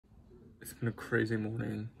It's been a crazy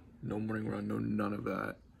morning. No morning run, no none of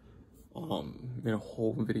that. Made a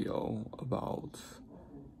whole video about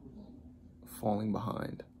falling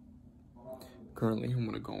behind. Currently, I'm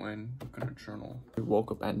gonna go in, I'm gonna journal. We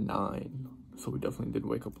woke up at 9, so we definitely did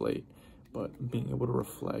wake up late. But being able to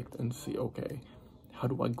reflect and see, okay, how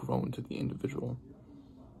do I grow into the individual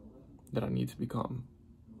that I need to become?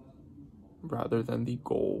 Rather than the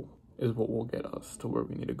goal is what will get us to where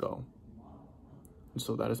we need to go. And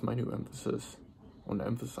so that is my new emphasis on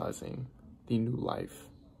emphasizing the new life,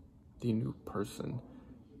 the new person,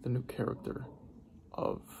 the new character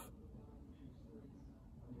of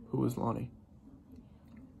who is Lonnie.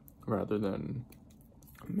 Rather than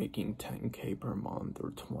making 10K per month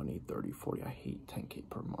or 20, 30, 40. I hate 10K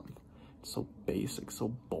per month. It's so basic, so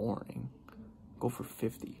boring. Go for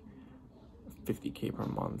 50K per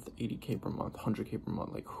month, 80K per month, 100K per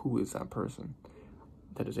month. Like, who is that person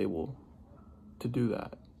that is able to do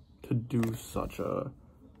that? To do such a,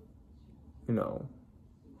 you know,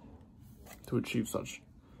 to achieve such.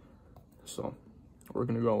 So we're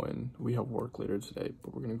gonna go in. We have work later today,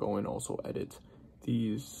 but we're gonna go in, also edit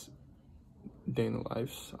these day in the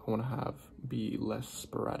lives. I want to have be less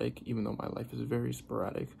sporadic, even though my life is very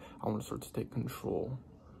sporadic. I want to start to take control,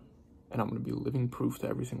 and I'm going to be living proof to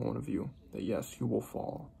every single one of you that yes, you will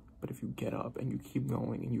fall, but if you get up and you keep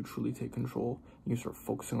going and you truly take control and you start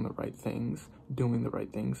focusing on the right things, doing the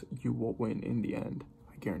right things, you will win in the end.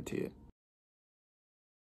 I guarantee it.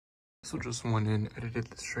 So just went in, edited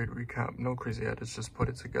the straight recap, no crazy edits, just put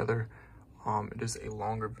it together. It is a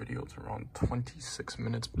longer video. It's around 26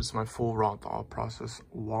 minutes, but it's my full raw thought process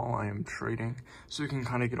while I am trading, so you can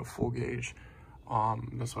kind of get a full gauge.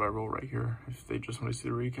 That's what I wrote right here. If they just want to see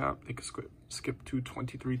the recap, they can skip to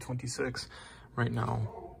 23:26. Right now,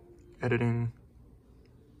 editing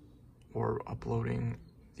or uploading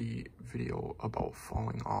the video about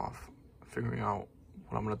falling off, figuring out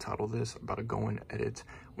what I'm going to title this. About to go and edit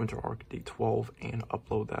Winter Arc Day 12 and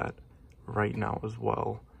upload that right now as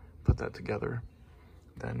well. Put that together.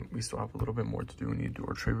 Then we still have a little bit more to do. We need to do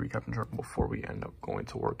our trade recap and journal before we end up going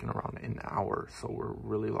to work in around an hour. So we're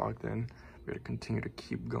really locked in. We got to continue to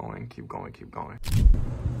keep going.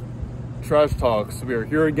 Trash talks. We are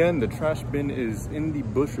here again. The trash bin is in the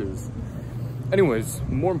bushes. Anyways,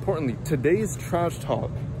 more importantly, today's trash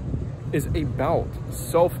talk is about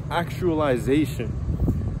self-actualization.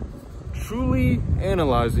 Truly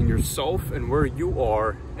analyzing yourself and where you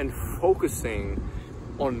are and focusing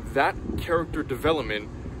on that character development,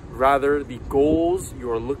 rather the goals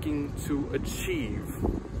you are looking to achieve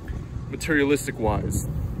materialistic wise.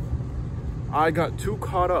 I got too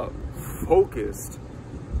caught up, focused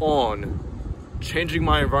on changing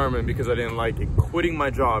my environment because I didn't like it, quitting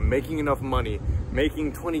my job, making enough money,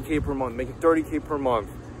 making 20K per month, making 30K per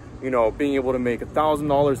month, you know, being able to make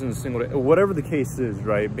 $1,000 in a single day, whatever the case is,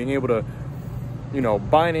 right? Being able to, you know,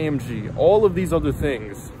 buy an AMG, all of these other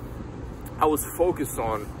things I was focused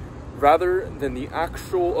on, rather than the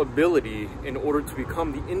actual ability in order to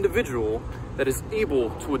become the individual that is able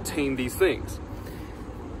to attain these things.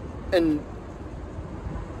 And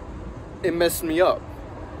it messed me up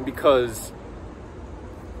because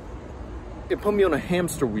it put me on a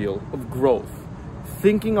hamster wheel of growth,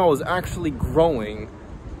 thinking I was actually growing.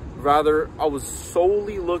 Rather, I was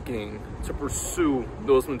solely looking to pursue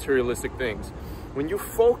those materialistic things. When you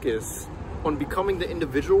focus on becoming the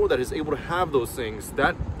individual that is able to have those things,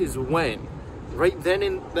 that is when, right then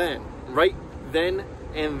and then,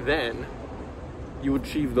 you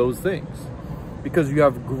achieve those things. Because you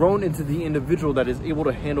have grown into the individual that is able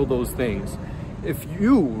to handle those things. If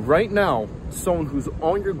you, right now, someone who's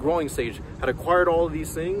on your growing stage, had acquired all of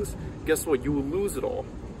these things, guess what? You will lose it all.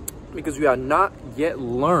 Because you have not yet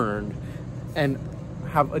learned and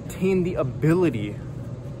have attained the ability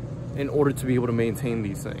in order to be able to maintain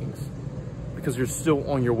these things. Because you're still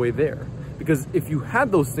on your way there. Because if you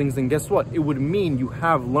had those things, then guess what? It would mean you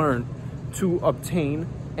have learned to obtain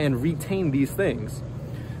and retain these things.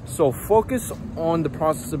 So focus on the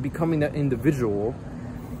process of becoming that individual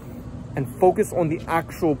and focus on the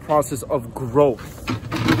actual process of growth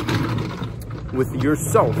with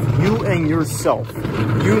yourself. You and yourself.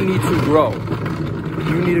 You need to grow.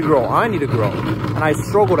 You need to grow. I need to grow. And I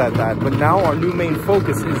struggled at that. But now our new main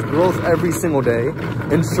focus is growth every single day,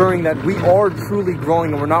 ensuring that we are truly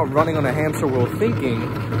growing and we're not running on a hamster wheel thinking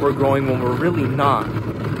we're growing when we're really not.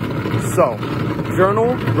 So,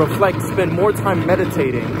 journal, reflect, spend more time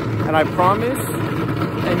meditating, and I promise,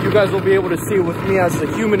 and you guys will be able to see with me as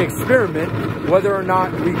a human experiment, whether or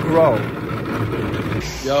not we grow.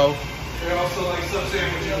 Yo. Also like sub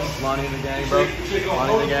sandwiches. Lonnie in the gang, bro.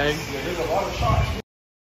 Lonnie in the gang. Yeah, there's a lot of shots.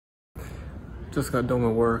 Just got done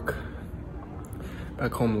with work.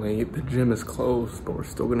 Back home late. The gym is closed, but we're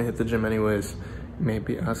still gonna hit the gym anyways. You may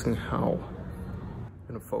be asking how. I'm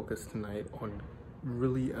gonna focus tonight on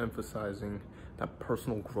really emphasizing that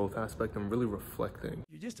personal growth aspect and really reflecting.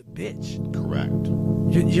 You're just a bitch. Correct.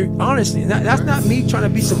 You're honestly, that's not me trying to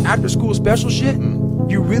be some after school special shit.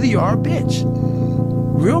 You really are a bitch.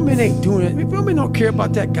 Real men ain't doing it. Real men don't care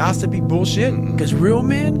about that gossipy bullshit, because real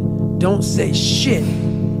men don't say shit.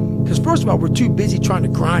 Because first of all, we're too busy trying to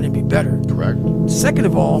grind and be better. Correct. Second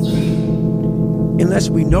of all, unless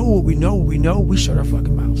we know what we know, we shut our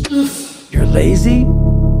fucking mouths. You're lazy.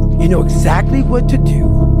 You know exactly what to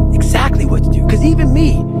do. Exactly what to do. Because even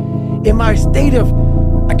me, in my state of,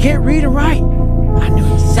 I can't read and write, I knew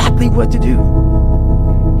exactly what to do.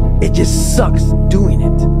 It just sucks doing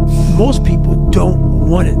it. Most people don't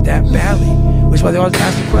want it that badly. Which is why they always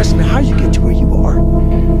ask the question, man, how did you get to where you are?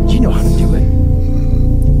 You know how to do it.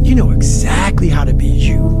 You know exactly how to be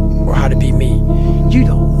you or how to be me. You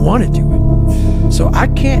don't want to do it. So I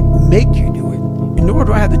can't make you do it. And nor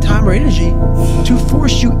do I have the time or energy to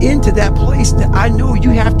force you into that place that I know you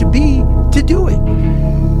have to be to do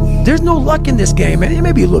it. There's no luck in this game, man. It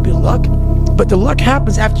may be a little bit of luck, but the luck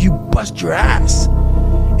happens after you bust your ass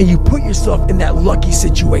and you put yourself in that lucky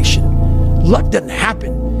situation. Luck doesn't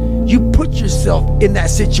happen. You put yourself in that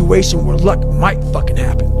situation where luck might fucking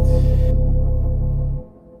happen.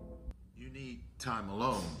 You need time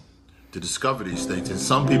alone to discover these things. And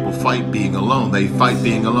some people fight being alone. They fight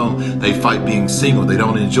being alone. They fight being single. They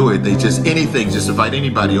don't enjoy it. They just anything. Just invite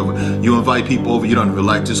anybody over. You invite people over. You don't even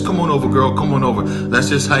like. Just come on over, girl. Come on over. Let's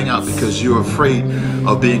just hang out, because you're afraid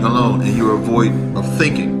of being alone and you're avoid of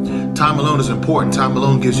thinking. Time alone is important. Time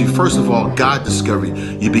alone gives you, first of all, God discovery.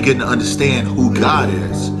 You begin to understand who God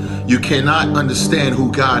is. You cannot understand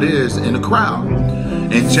who God is in a crowd.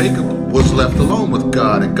 And Jacob was left alone with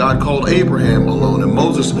God, and God called Abraham alone, and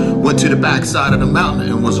Moses went to the backside of the mountain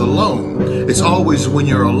and was alone. It's always when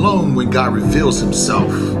you're alone when God reveals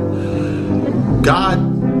himself.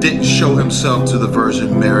 God didn't show himself to the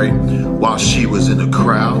Virgin Mary while she was in the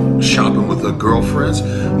crowd shopping with her girlfriends.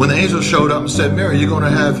 When the angel showed up and said, Mary, you're going to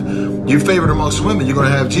have your favorite amongst women, you're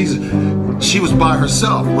going to have Jesus. She was by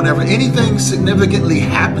herself. Whenever anything significantly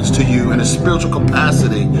happens to you in a spiritual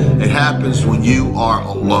capacity, it happens when you are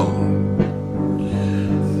alone.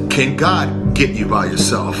 Can God get you by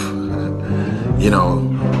yourself? You know,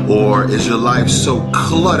 or is your life so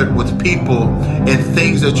cluttered with people and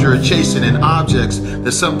things that you're chasing and objects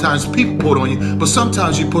that sometimes people put on you, but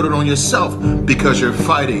sometimes you put it on yourself because you're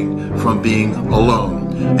fighting from being alone.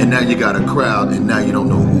 And now you got a crowd, and now you don't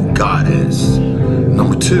know who God is.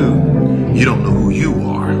 Number two, you don't know who you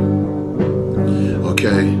are.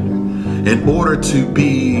 Okay? In order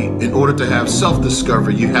to have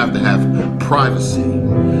self-discovery, you have to have privacy.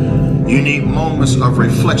 You need moments of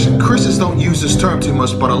reflection. Christians don't use this term too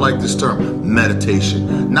much, but I like this term,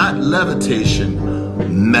 meditation. Not levitation,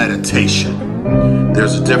 meditation.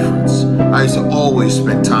 There's a difference. I used to always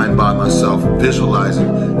spend time by myself,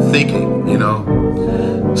 visualizing, thinking, you know.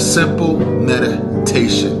 Simple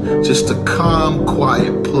meditation. Just a calm,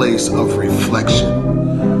 quiet place of reflection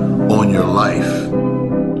on your life.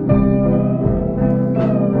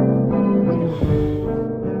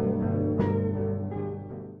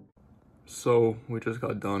 So we just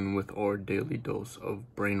got done with our daily dose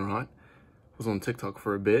of brain rot. I was on TikTok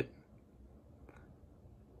for a bit.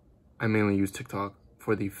 I mainly use TikTok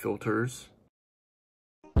for the filters.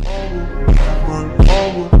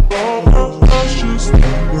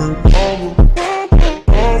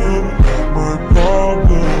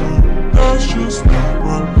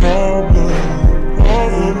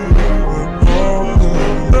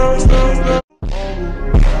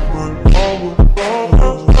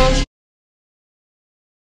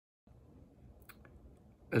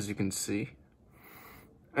 As you can see.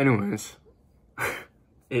 Anyways,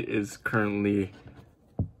 it is currently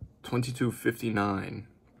 22:59,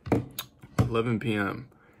 11 p.m.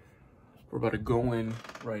 We're about to go in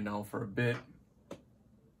right now for a bit,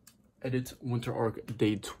 edit Winter Arc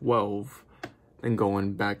Day 12, then go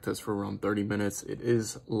in back test for around 30 minutes. It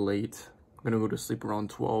is late. I'm gonna go to sleep around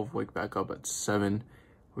 12, wake back up at 7.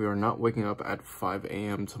 We are not waking up at 5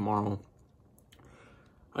 a.m. tomorrow.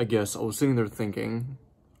 I guess I was sitting there thinking,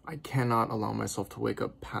 I cannot allow myself to wake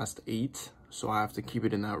up past 8, so I have to keep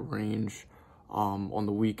it in that range on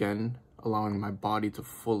the weekend, allowing my body to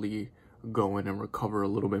fully go in and recover a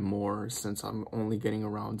little bit more, since I'm only getting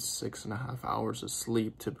around 6.5 hours of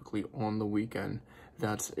sleep typically on the weekend.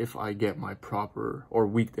 That's if I get my proper, or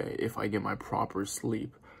weekday, if I get my proper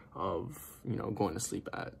sleep of, you know, going to sleep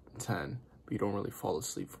at 10, but you don't really fall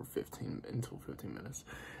asleep for 15 minutes.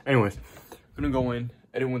 Anyways, I'm gonna go in,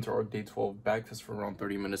 edit winter arc day 12, back test for around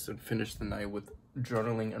 30 minutes, and finish the night with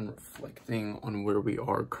journaling and reflecting on where we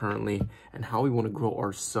are currently and how we want to grow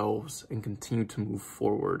ourselves and continue to move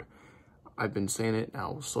forward. I've been saying it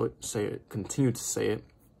now, so say it, continue to say it.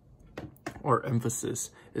 Our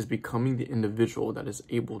emphasis is becoming the individual that is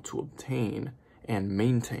able to obtain and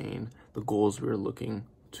maintain the goals we're looking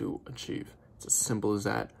to achieve. It's as simple as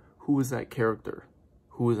that. Who is that character?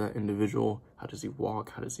 Who is that individual? How does he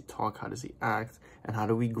walk? How does he talk? How does he act? And how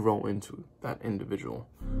do we grow into that individual?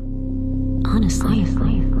 Honestly,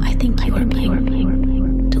 I think you are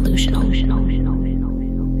being delusional.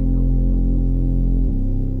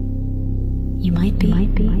 You might be.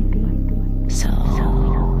 So